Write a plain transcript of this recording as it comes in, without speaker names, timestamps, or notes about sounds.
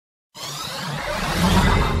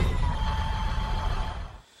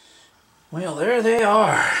Well, there they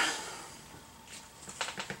are.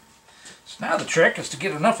 So now the trick is to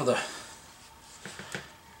get enough of the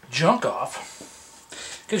junk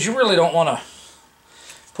off, because you really don't want to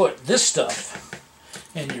put this stuff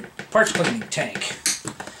in your parts cleaning tank.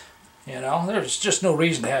 You know, there's just no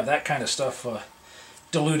reason to have that kind of stuff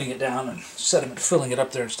diluting it down and sediment filling it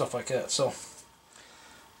up there and stuff like that. So,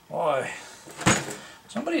 boy,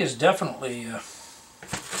 somebody has definitely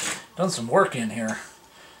done some work in here.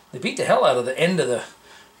 They beat the hell out of the end of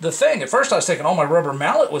the thing. At first I was thinking, oh, my rubber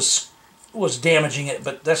mallet was damaging it,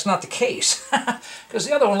 but that's not the case. Because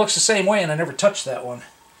the other one looks the same way and I never touched that one.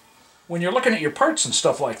 When you're looking at your parts and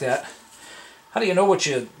stuff like that, how do you know what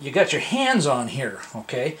you got your hands on here?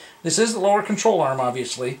 Okay, this is the lower control arm,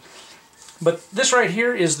 obviously, but this right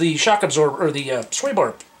here is the shock absorber, or the sway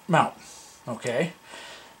bar mount. Okay,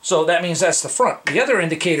 so that means that's the front. The other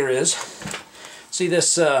indicator is, see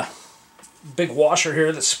this big washer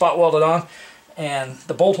here that's spot welded on, and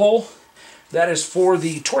the bolt hole, that is for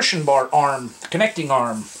the torsion bar arm, connecting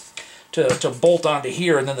arm, to bolt onto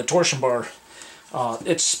here, and then the torsion bar,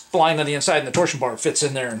 it's splined on the inside and the torsion bar fits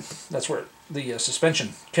in there, and that's where the suspension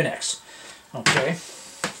connects. Okay.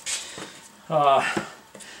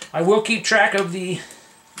 I will keep track of the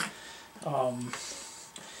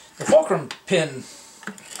fulcrum pin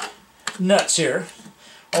nuts here.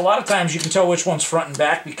 A lot of times you can tell which one's front and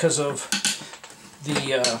back because of the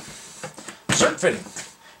zert fitting.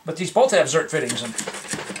 But these both have zert fittings. And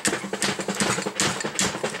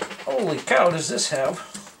holy cow, does this have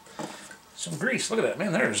some grease. Look at that,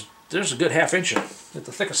 man. There's a good ½ inch at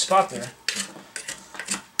the thickest spot there.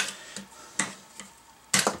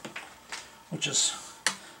 Which is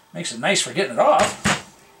makes it nice for getting it off.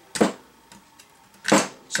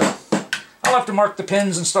 So I'll have to mark the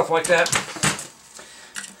pins and stuff like that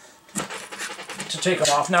to take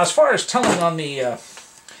them off. Now, as far as telling on the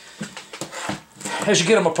as you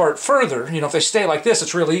get them apart further, you know, if they stay like this,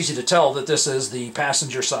 it's real easy to tell that this is the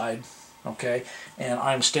passenger side, okay, and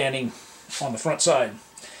I'm standing on the front side.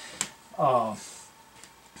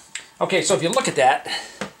 Okay, so if you look at that,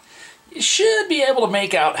 you should be able to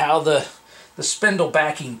make out how the spindle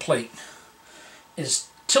backing plate is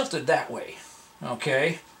tilted that way.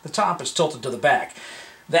 Okay, the top is tilted to the back.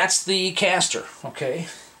 That's the caster. Okay,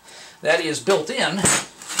 that is built in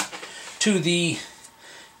to the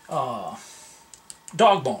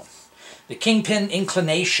dog bone, the kingpin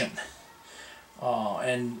inclination,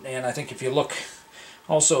 and I think if you look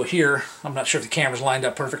also here, I'm not sure if the camera's lined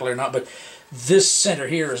up perfectly or not, but this center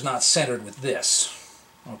here is not centered with this.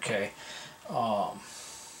 Okay.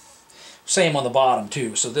 Same on the bottom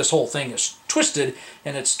too. So this whole thing is twisted,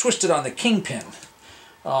 and it's twisted on the kingpin.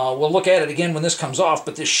 We'll look at it again when this comes off,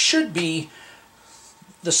 but this should be,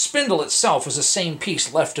 the spindle itself is the same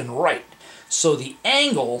piece left and right. So the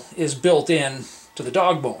angle is built in to the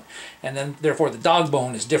dog bone, and then therefore the dog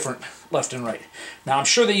bone is different left and right. Now I'm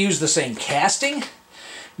sure they use the same casting,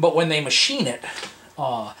 but when they machine it,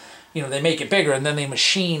 you know, they make it bigger and then they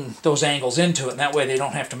machine those angles into it, and that way they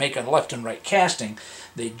don't have to make a left and right casting.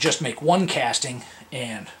 They just make one casting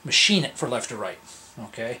and machine it for left or right.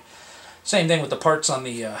 Okay, same thing with the parts on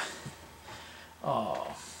the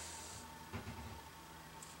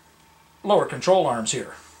lower control arms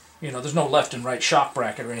here. You know, there's no left and right shock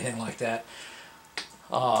bracket or anything like that.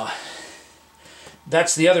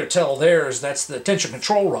 That's the other tell there, is that's the tension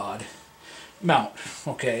control rod mount,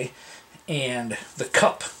 okay, and the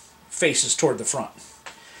cup faces toward the front.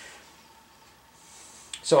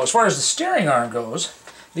 So as far as the steering arm goes,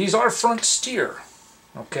 these are front steer,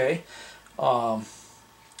 okay. So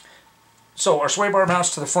our sway bar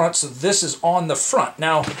mounts to the front, so this is on the front.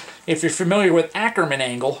 Now, if you're familiar with Ackerman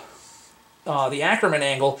angle, the Ackerman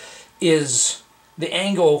angle is the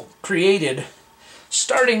angle created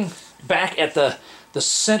starting back at the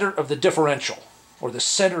center of the differential, or the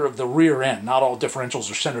center of the rear end. Not all differentials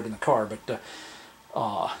are centered in the car, but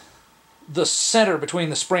the center between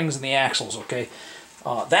the springs and the axles, okay?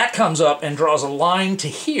 That comes up and draws a line to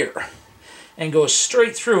here and goes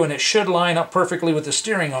straight through, and it should line up perfectly with the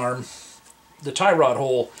steering arm, the tie rod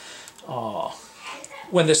hole,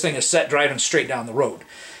 when this thing is set driving straight down the road.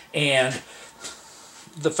 And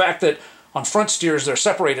the fact that on front steers they're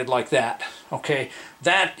separated like that, okay,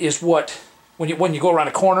 that is what, when you go around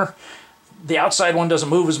a corner, the outside one doesn't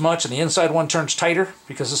move as much and the inside one turns tighter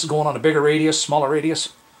because this is going on a bigger radius, smaller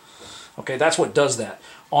radius. Okay, that's what does that.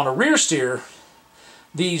 On a rear steer,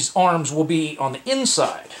 these arms will be on the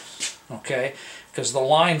inside, okay, because the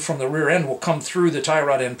line from the rear end will come through the tie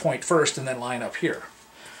rod end point first and then line up here.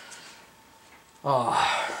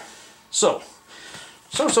 So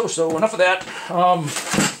enough of that.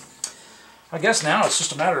 I guess now it's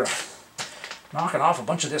just a matter of knocking off a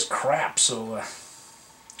bunch of this crap, so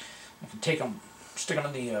I can take them, stick them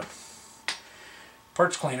in the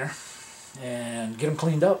parts cleaner, and get them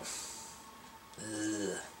cleaned up.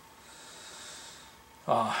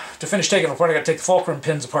 To finish taking them apart, I got to take the fulcrum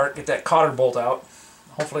pins apart, get that cotter bolt out.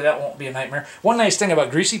 Hopefully that won't be a nightmare. One nice thing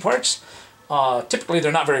about greasy parts, typically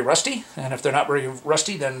they're not very rusty, and if they're not very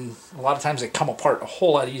rusty, then a lot of times they come apart a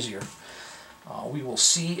whole lot easier. We will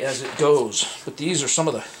see as it goes. But these are some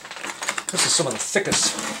of the, this is some of the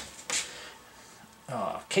thickest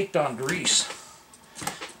caked on grease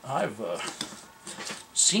I've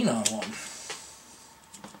seen on one.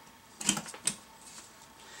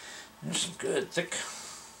 There's some good thick.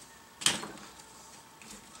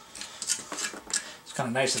 It's kind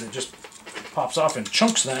of nice that it just pops off in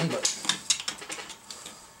chunks then, but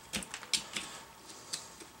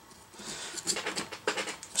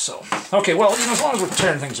so okay. Well, you know, as long as we're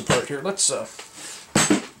tearing things apart here, let's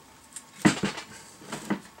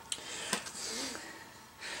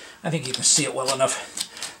I think you can see it well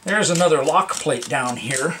enough. There's another lock plate down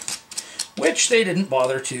here, which they didn't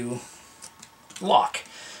bother to lock.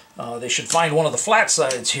 They should find one of the flat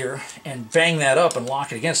sides here and bang that up and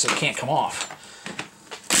lock it against so it can't come off.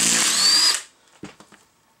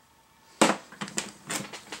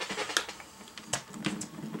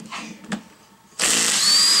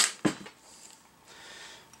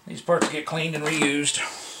 These parts get cleaned and reused.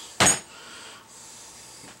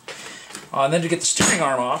 And then to get the steering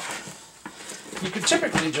arm off, you can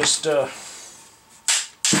typically just tap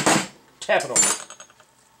it over.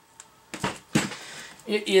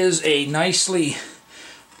 It is a nicely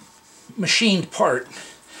machined part.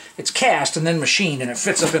 It's cast and then machined, and it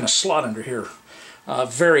fits up in a slot under here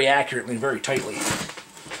very accurately, very tightly.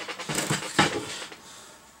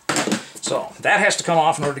 So that has to come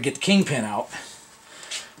off in order to get the kingpin out.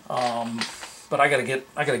 But I gotta get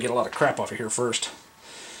a lot of crap off of here first.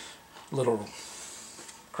 Little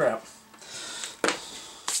crap.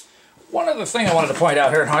 One other thing I wanted to point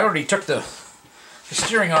out here, and I already took the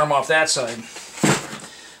steering arm off that side.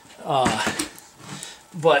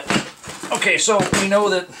 But okay, so we know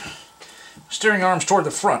that steering arm's toward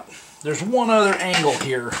the front. There's one other angle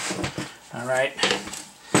here. All right,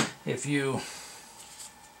 if you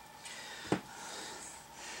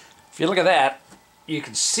look at that, you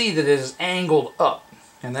can see that it is angled up,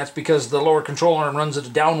 and that's because the lower control arm runs at a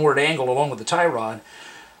downward angle along with the tie rod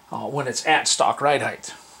when it's at stock ride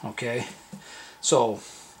height. Okay, so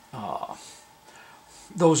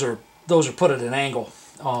those are put at an angle.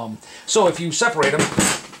 So if you separate them,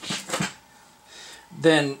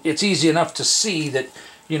 then it's easy enough to see that,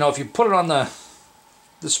 you know, if you put it on the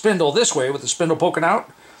spindle this way with the spindle poking out,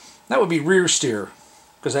 that would be rear steer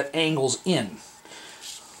because that angles in.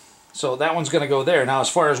 So that one's going to go there. Now as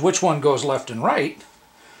far as which one goes left and right,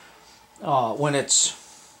 when it's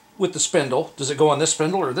with the spindle, does it go on this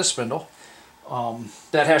spindle or this spindle?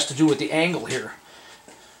 That has to do with the angle here.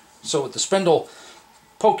 So with the spindle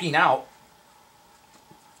poking out,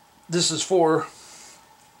 this is for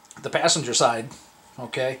the passenger side,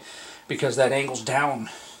 okay, because that angle's down,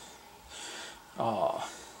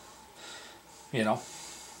 you know.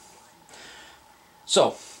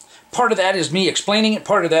 So part of that is me explaining it,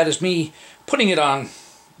 part of that is me putting it on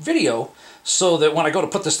video so that when I go to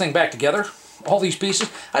put this thing back together, all these pieces,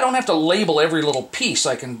 I don't have to label every little piece.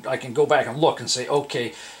 I can go back and look and say,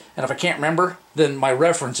 okay, and if I can't remember, then my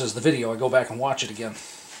reference is the video. I go back and watch it again.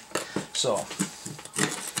 So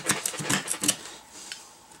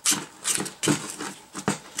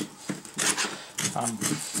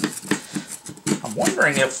I'm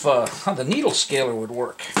wondering if how the needle scaler would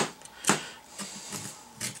work.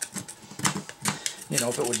 You know,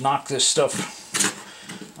 if it would knock this stuff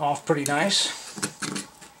off pretty nice.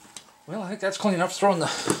 Well, I think that's clean enough. Throw in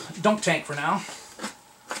the dunk tank for now.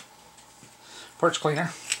 Parts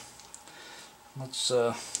cleaner. Let's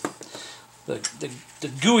the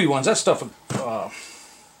gooey ones. That stuff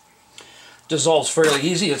dissolves fairly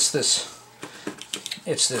easy. It's this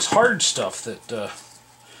hard stuff that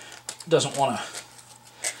doesn't want to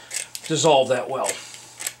dissolve that well,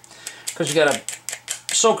 because you got to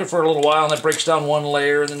soak it for a little while and it breaks down one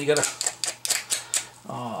layer, and then you got to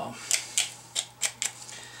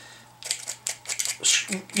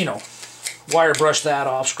you know, wire brush that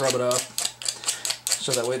off, scrub it up,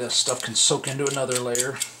 so that way the stuff can soak into another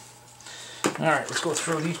layer. Alright, let's go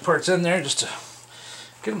throw these parts in there just to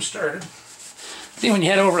get them started. Then when you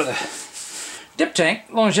head over to the dip tank,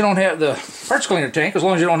 as long as you don't have the parts cleaner tank, as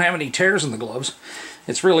long as you don't have any tears in the gloves,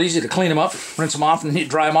 it's real easy to clean them up, rinse them off, and then you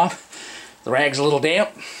dry them off. The rag's a little damp.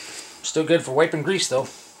 Still good for wiping grease though.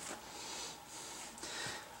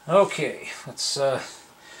 Okay, let's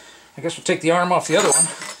I guess we'll take the arm off the other one.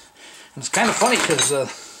 And it's kind of funny because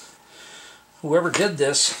whoever did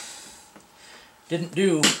this didn't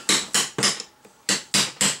do...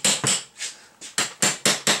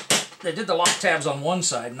 They did the lock tabs on one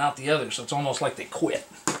side, not the other, so it's almost like they quit.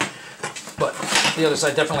 But the other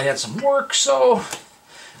side definitely had some work, so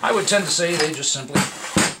I would tend to say they just simply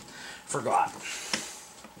forgot.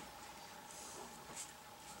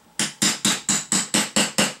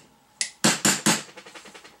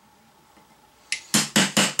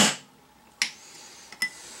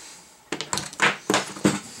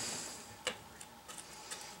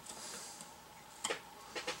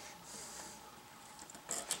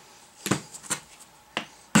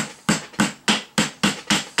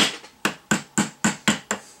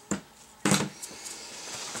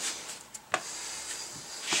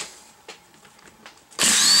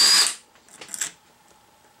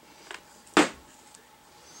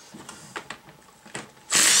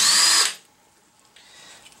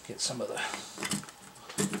 Get some of the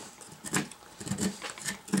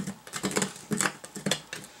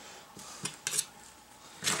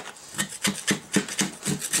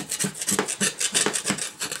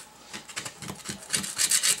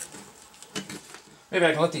maybe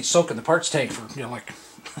I can let these soak in the parts tank for, you know, like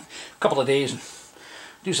a couple of days and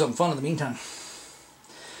do something fun in the meantime.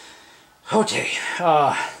 Okay,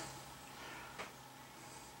 I'm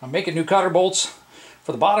making new cotter bolts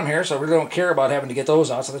for the bottom here, so I really don't care about having to get those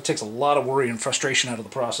out, so that takes a lot of worry and frustration out of the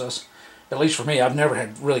process. At least for me, I've never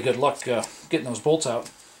had really good luck getting those bolts out.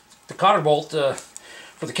 The cotter bolt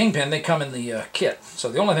for the Kingpin, they come in the kit, so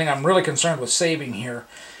the only thing I'm really concerned with saving here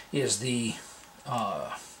is the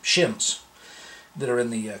shims that are in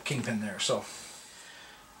the Kingpin there. So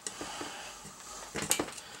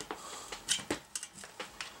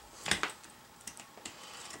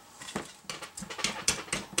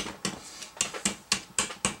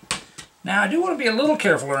now I do want to be a little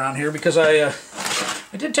careful around here because I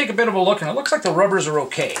did take a bit of a look and it looks like the rubbers are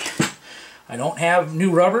okay. I don't have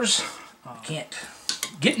new rubbers. I can't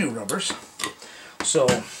get new rubbers. So,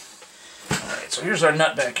 alright, so here's our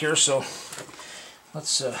nut back here, so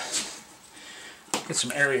let's get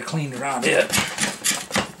some area cleaned around it.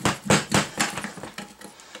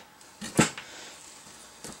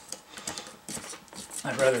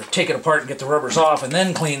 I'd rather take it apart and get the rubbers off and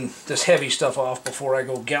then clean this heavy stuff off before I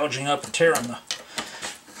go gouging up and tearing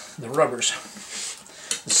the rubbers,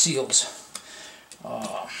 the seals.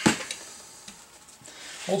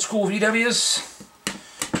 Old school VWs,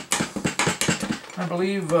 I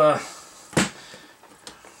believe,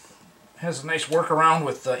 has a nice workaround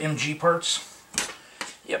with MG parts.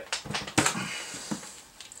 Yep.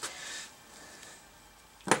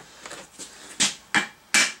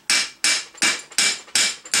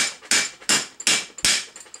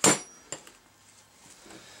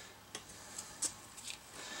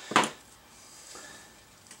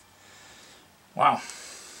 Wow.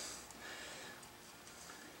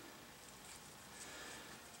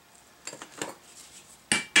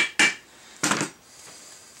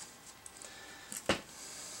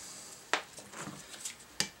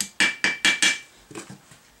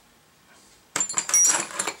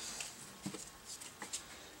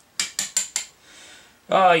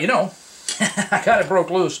 You know, I got it broke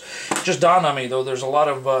loose. It just dawned on me, though, there's a lot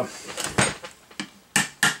of, I'm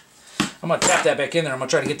going to tap that back in there. I'm going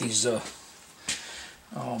to try to get these, the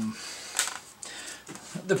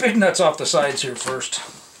big nuts off the sides here first.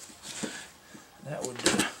 That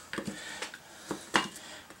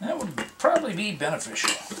would probably be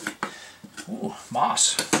beneficial. Ooh,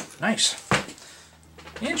 moss. Nice.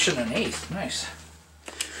 1 1/8. Nice.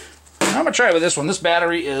 Now I'm going to try it with this one. This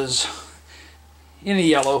battery is in a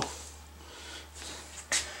yellow.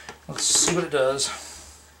 Let's see what it does.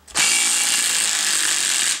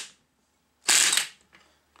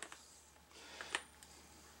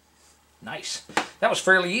 Nice. That was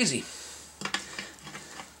fairly easy.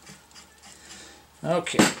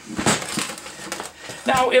 Okay.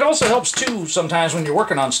 Now, it also helps too sometimes when you're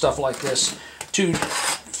working on stuff like this to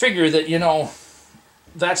figure that, you know,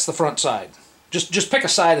 that's the front side. Just pick a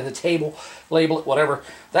side of the table, label it, whatever.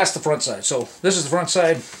 That's the front side. So this is the front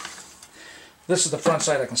side. This is the front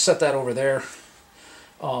side. I can set that over there.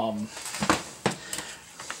 Well,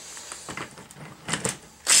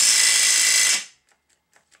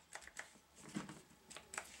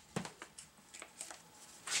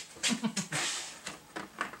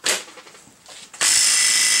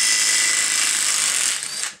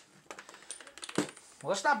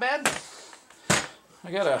 that's not bad.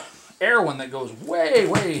 I got a air one that goes way,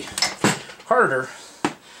 way harder,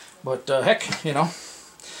 but heck, you know,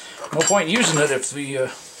 no point using it if the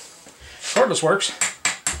cordless works.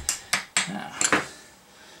 Now,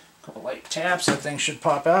 a couple light taps, that thing should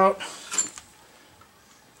pop out.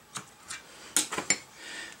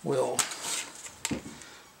 We'll...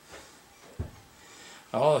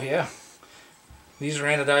 Oh yeah, these are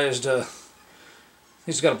anodized.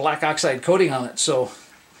 These got a black oxide coating on it, so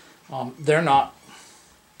they're not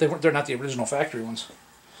the original factory ones.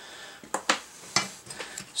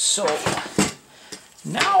 So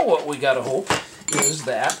now what we gotta hope is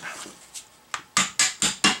that,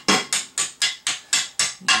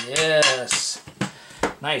 yes,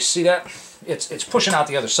 nice. See that? It's pushing out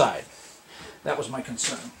the other side. That was my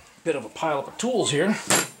concern. Bit of a pile up of tools here.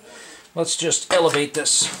 Let's just elevate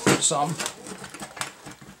this some.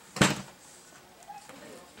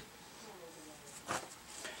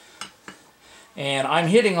 And I'm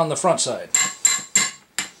hitting on the front side.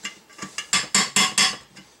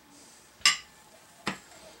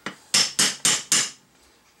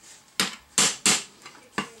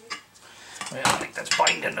 Well, I think that's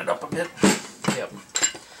binding it up a bit. Yep.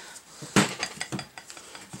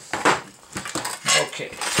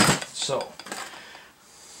 Okay, so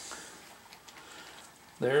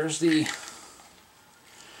there's the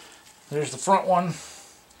front one,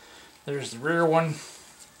 there's the rear one.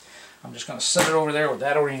 I'm just going to set it over there with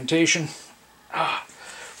that orientation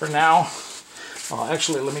for now.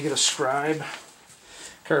 Actually, let me get a scribe,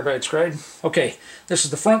 carbide scribe. Okay, this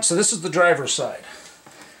is the front, so this is the driver's side.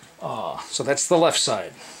 So that's the left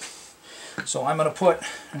side. So I'm going to put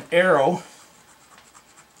an arrow,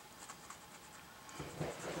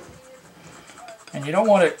 and you don't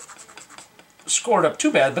want it scored up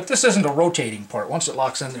too bad, but this isn't a rotating part. Once it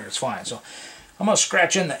locks in there, it's fine. So I'm going to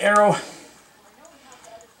scratch in the arrow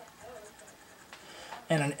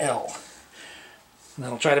and an L. And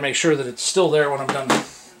then I'll try to make sure that it's still there when I'm done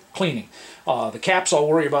cleaning. The caps I'll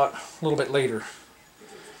worry about a little bit later.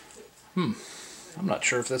 I'm not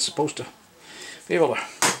sure if that's supposed to be able to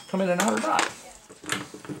come in and out or not.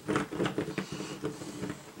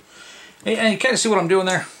 And you kind of see what I'm doing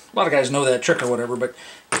there. A lot of guys know that trick or whatever, but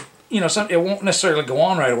you know, it won't necessarily go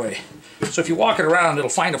on right away. So if you walk it around, it'll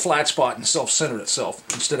find a flat spot and self-center itself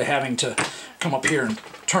instead of having to come up here and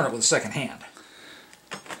turn it with a second hand.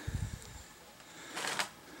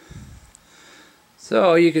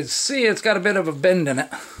 So you can see it's got a bit of a bend in it.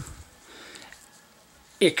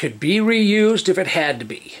 It could be reused if it had to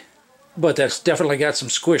be, but that's definitely got some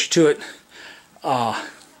squish to it.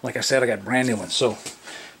 Like I said, I got brand new ones, so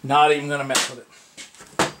not even gonna mess with it.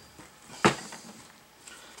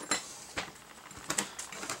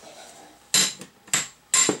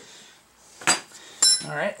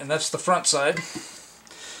 Alright, and that's the front side.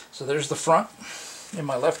 So there's the front in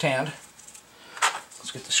my left hand.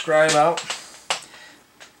 Let's get the scribe out.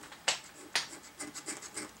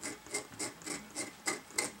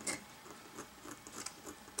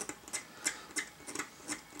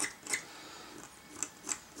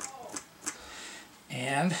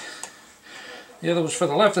 And the other was for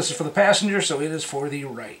the left, this is for the passenger, so it is for the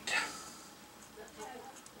right.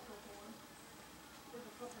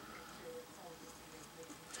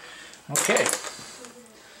 Okay.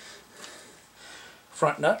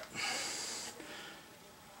 Front nut.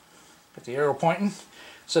 Got the arrow pointing. It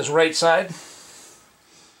says right side.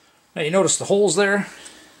 Now you notice the holes there.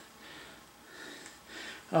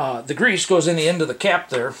 The grease goes in the end of the cap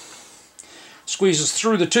there. Squeezes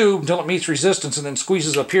through the tube until it meets resistance and then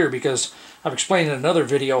squeezes up here, because I've explained in another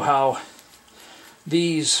video how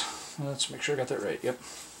these, let's make sure I got that right, yep.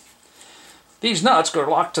 These nuts go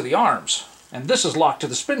locked to the arms, and this is locked to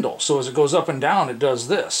the spindle, so as it goes up and down it does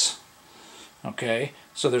this. Okay,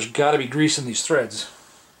 so there's got to be grease in these threads.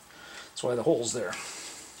 That's why the hole's there.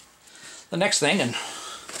 The next thing, and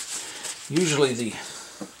usually the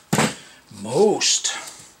most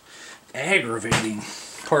aggravating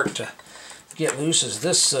part to get loose, is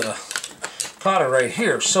this cotter right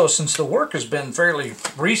here. So since the work has been fairly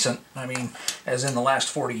recent, I mean as in the last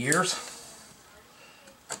 40 years,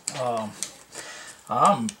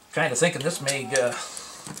 I'm kind of thinking this may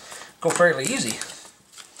go fairly easy.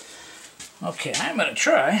 Okay, I'm going to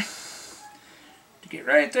try to get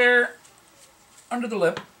right there under the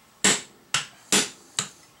lip.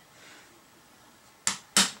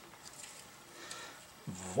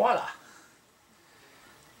 Voila!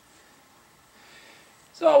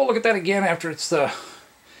 So we'll look at that again after it's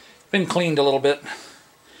been cleaned a little bit.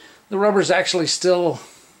 The rubber's actually still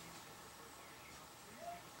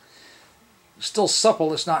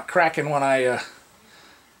supple. It's not cracking when I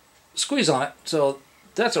squeeze on it. So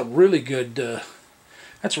that's a really good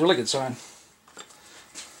sign.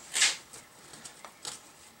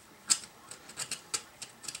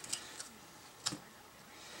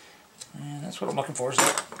 And that's what I'm looking for, is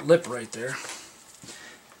that lip right there.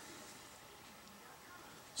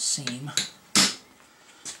 Seam.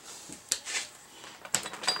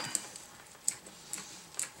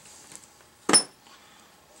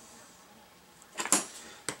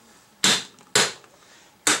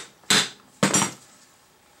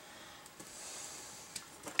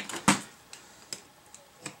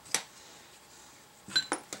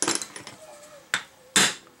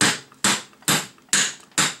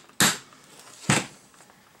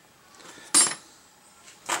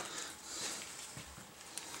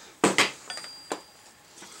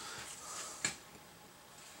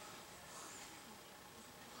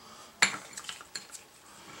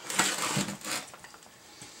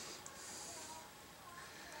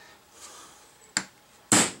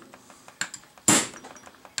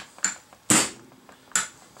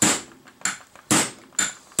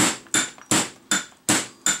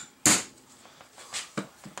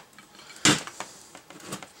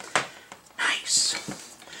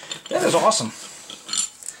 That is awesome.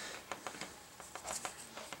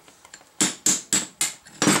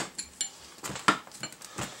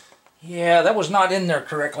 Yeah, that was not in there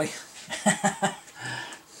correctly.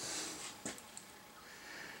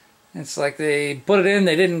 It's like they put it in,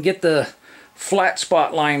 they didn't get the flat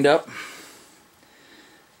spot lined up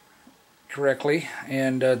correctly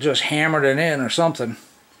and just hammered it in or something.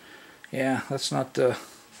 Yeah, that's not good,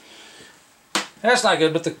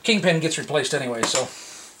 but the Kingpin gets replaced anyway, so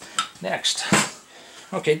next.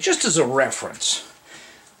 Okay, just as a reference,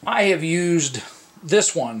 I have used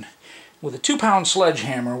this one with a 2-pound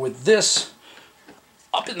sledgehammer with this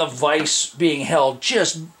up in the vise being held,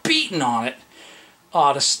 just beating on it,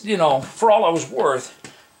 you know, for all I was worth,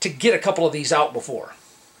 to get a couple of these out before.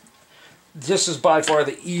 This is by far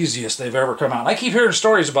the easiest they've ever come out. I keep hearing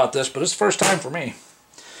stories about this, but it's the first time for me.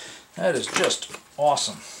 That is just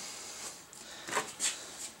awesome.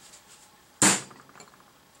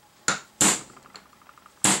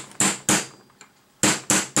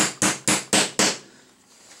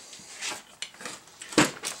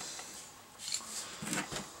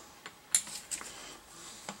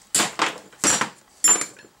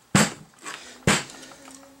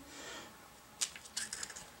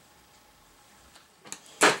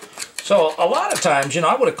 So a lot of times, you know,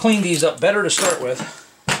 I would have cleaned these up better to start with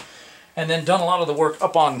and then done a lot of the work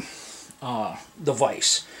up on the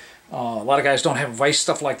vise. A lot of guys don't have vise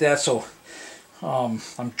stuff like that, so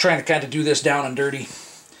I'm trying to kind of do this down and dirty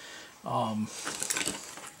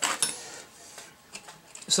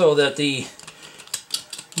so that the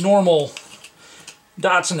normal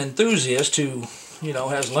Datsun enthusiast who, you know,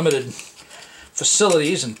 has limited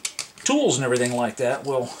facilities and tools and everything like that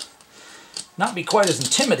will not be quite as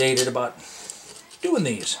intimidated about doing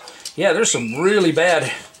these. Yeah, there's some really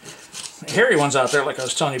bad hairy ones out there, like I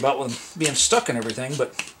was telling you about, with them being stuck and everything,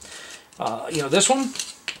 but you know, this one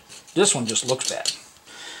just looks bad.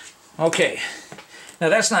 Okay, now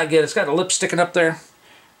that's not good. It's got a lip sticking up there.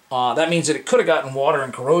 That means that it could have gotten water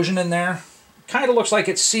and corrosion in there. Kind of looks like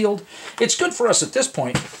it's sealed. It's good for us at this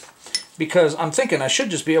point because I'm thinking I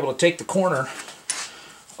should just be able to take the corner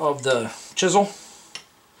of the chisel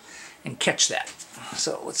and catch that.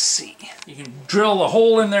 So let's see. You can drill a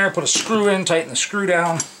hole in there, put a screw in, tighten the screw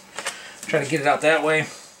down, try to get it out that way.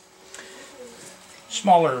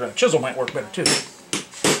 Smaller chisel might work better too.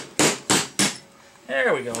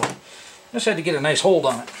 There we go. Just had to get a nice hold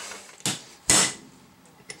on it.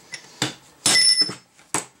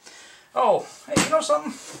 Oh, hey, you know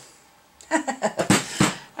something?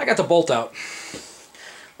 I got the bolt out.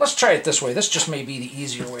 Let's try it this way. This just may be the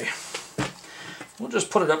easier way. We'll just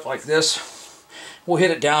put it up like this. We'll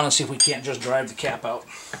hit it down and see if we can't just drive the cap out.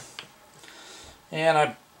 And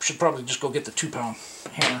I should probably just go get the 2-pound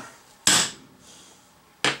hammer.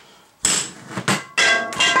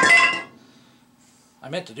 I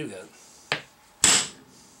meant to do that.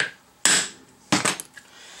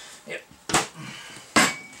 Yep.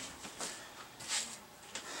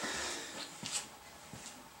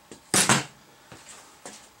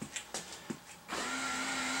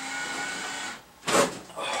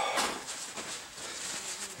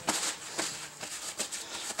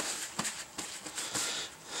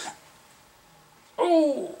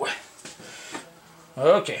 Oh!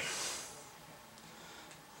 Okay.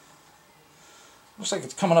 Looks like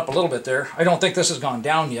it's coming up a little bit there. I don't think this has gone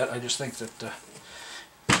down yet. I just think that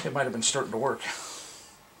it might have been starting to work.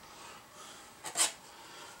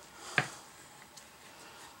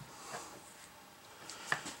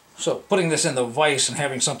 So putting this in the vise and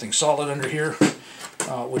having something solid under here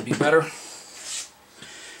would be better.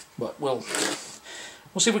 But we'll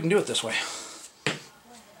see if we can do it this way.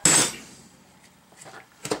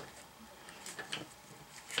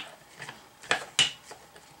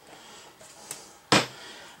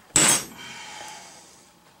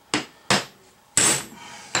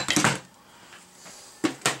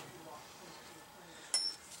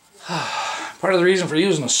 Part of the reason for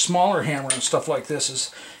using a smaller hammer and stuff like this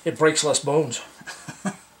is it breaks less bones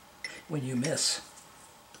when you miss.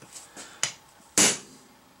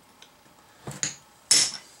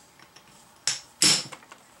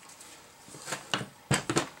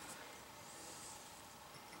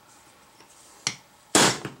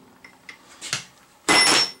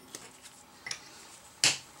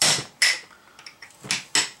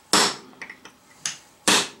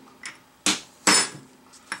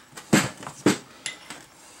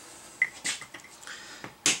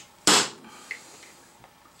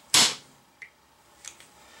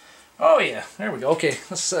 Oh yeah, there we go. Okay,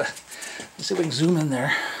 let's see if we can zoom in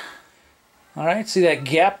there. All right, see that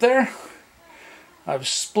gap there? I've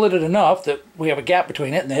split it enough that we have a gap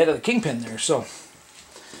between it and the head of the kingpin there. So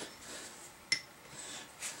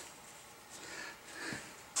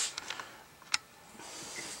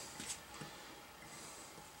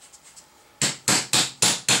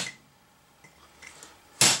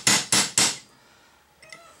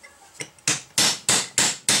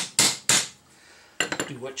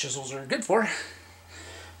do what chisels are good for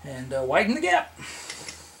and widen the gap.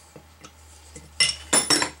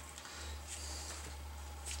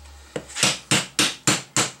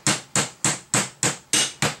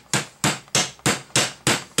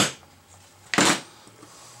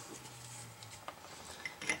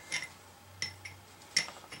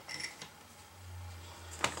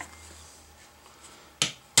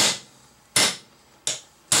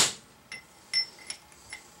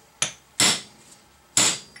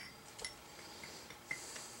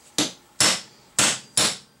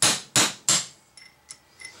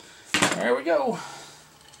 There we go.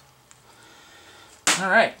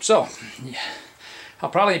 Alright, so yeah, I'll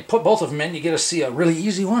probably put both of them in. You get to see a really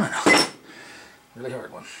easy one and a really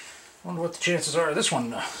hard one. Wonder what the chances are of this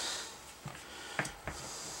one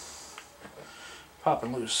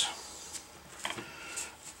popping loose.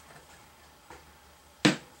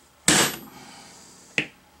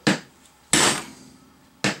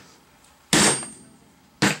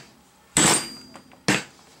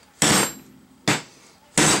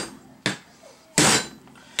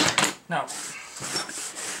 Now,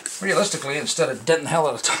 realistically, instead of denting the hell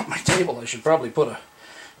out of the top of my table, I should probably put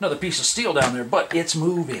another piece of steel down there, but it's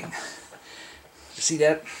moving. You see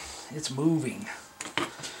that? It's moving.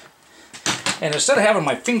 And instead of having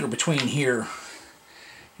my finger between here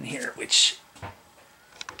and here,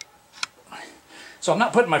 so I'm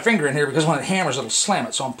not putting my finger in here because when it hammers it'll slam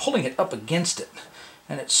it, so I'm pulling it up against it.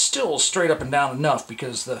 And it's still straight up and down enough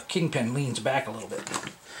because the kingpin leans back a little bit.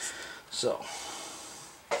 So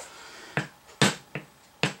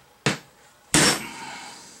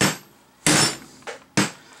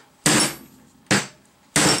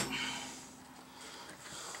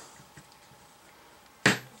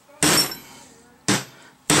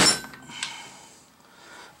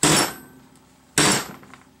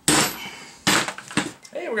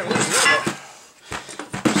we're going to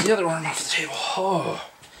lose the other one off the table. Oh.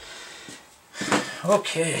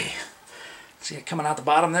 Okay. See it coming out the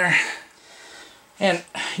bottom there? And,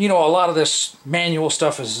 you know, a lot of this manual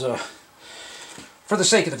stuff is for the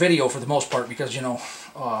sake of the video for the most part because, you know,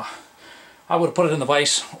 I would have put it in the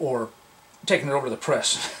vise or taken it over to the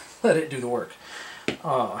press. Let it do the work.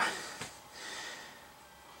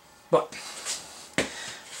 But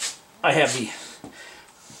I have the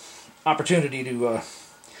opportunity to...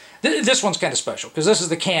 this one's kind of special because this is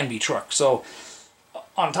the Canby truck. So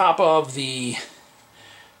on top of the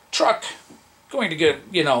truck going to get,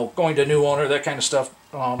 you know, going to a new owner, that kind of stuff,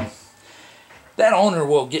 that owner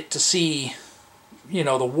will get to see, you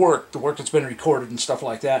know, the work that's been recorded and stuff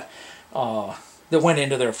like that that went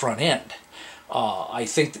into their front end. I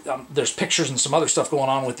think there's pictures and some other stuff going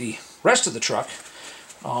on with the rest of the truck.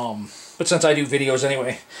 But since I do videos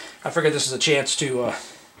anyway, I figured this is a chance to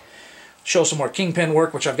show some more kingpin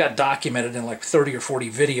work, which I've got documented in like 30 or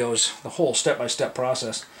 40 videos, the whole step-by-step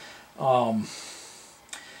process.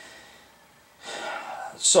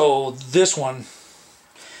 So this one,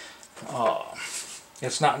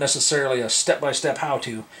 it's not necessarily a step-by-step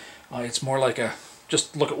how-to. It's more like a,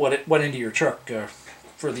 just look at what it went into your truck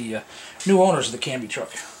for the new owners of the Canby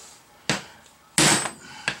truck.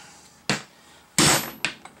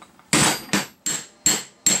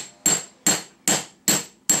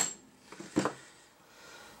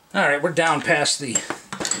 Alright, we're down past the,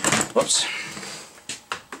 whoops,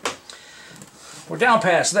 we're down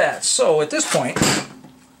past that. So at this point,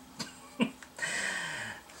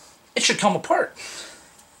 it should come apart.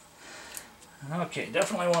 Okay,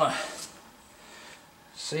 definitely want to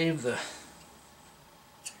save the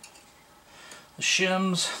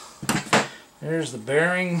shims. There's the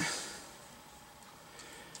bearing.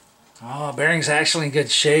 Oh, bearing's actually in good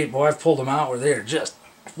shape. Boy, I've pulled them out where they just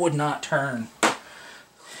would not turn.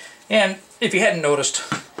 And if you hadn't noticed,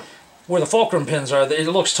 where the fulcrum pins are, it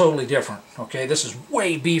looks totally different. Okay, this is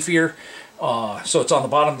way beefier. So it's on the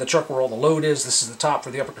bottom of the truck where all the load is. This is the top for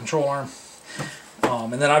the upper control arm.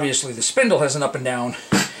 And then obviously the spindle has an up and down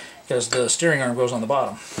because the steering arm goes on the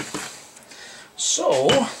bottom.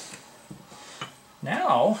 So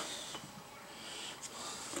now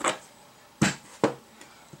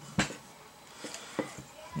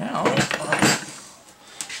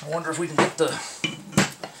I wonder if we can get the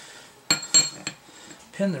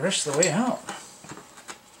pin the rest of the way out.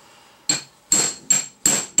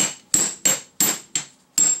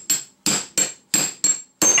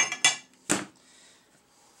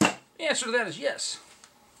 The answer to that is yes.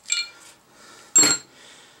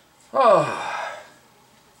 Oh.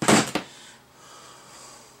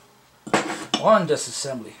 One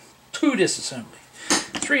disassembly, 2 disassembly,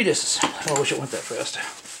 3 disassembly. Oh, I wish it went that fast.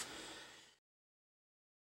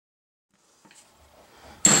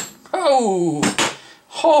 Oh,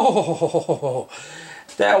 oh,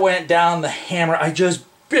 that went down the hammer. I just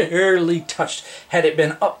barely touched. Had it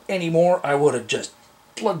been up anymore, I would have just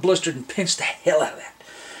blood blistered and pinched the hell out of that.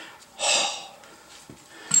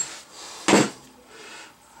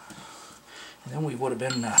 And then we would have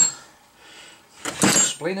been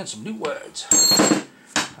explaining some new words.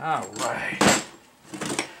 All right.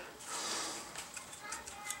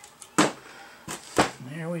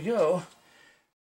 There we go.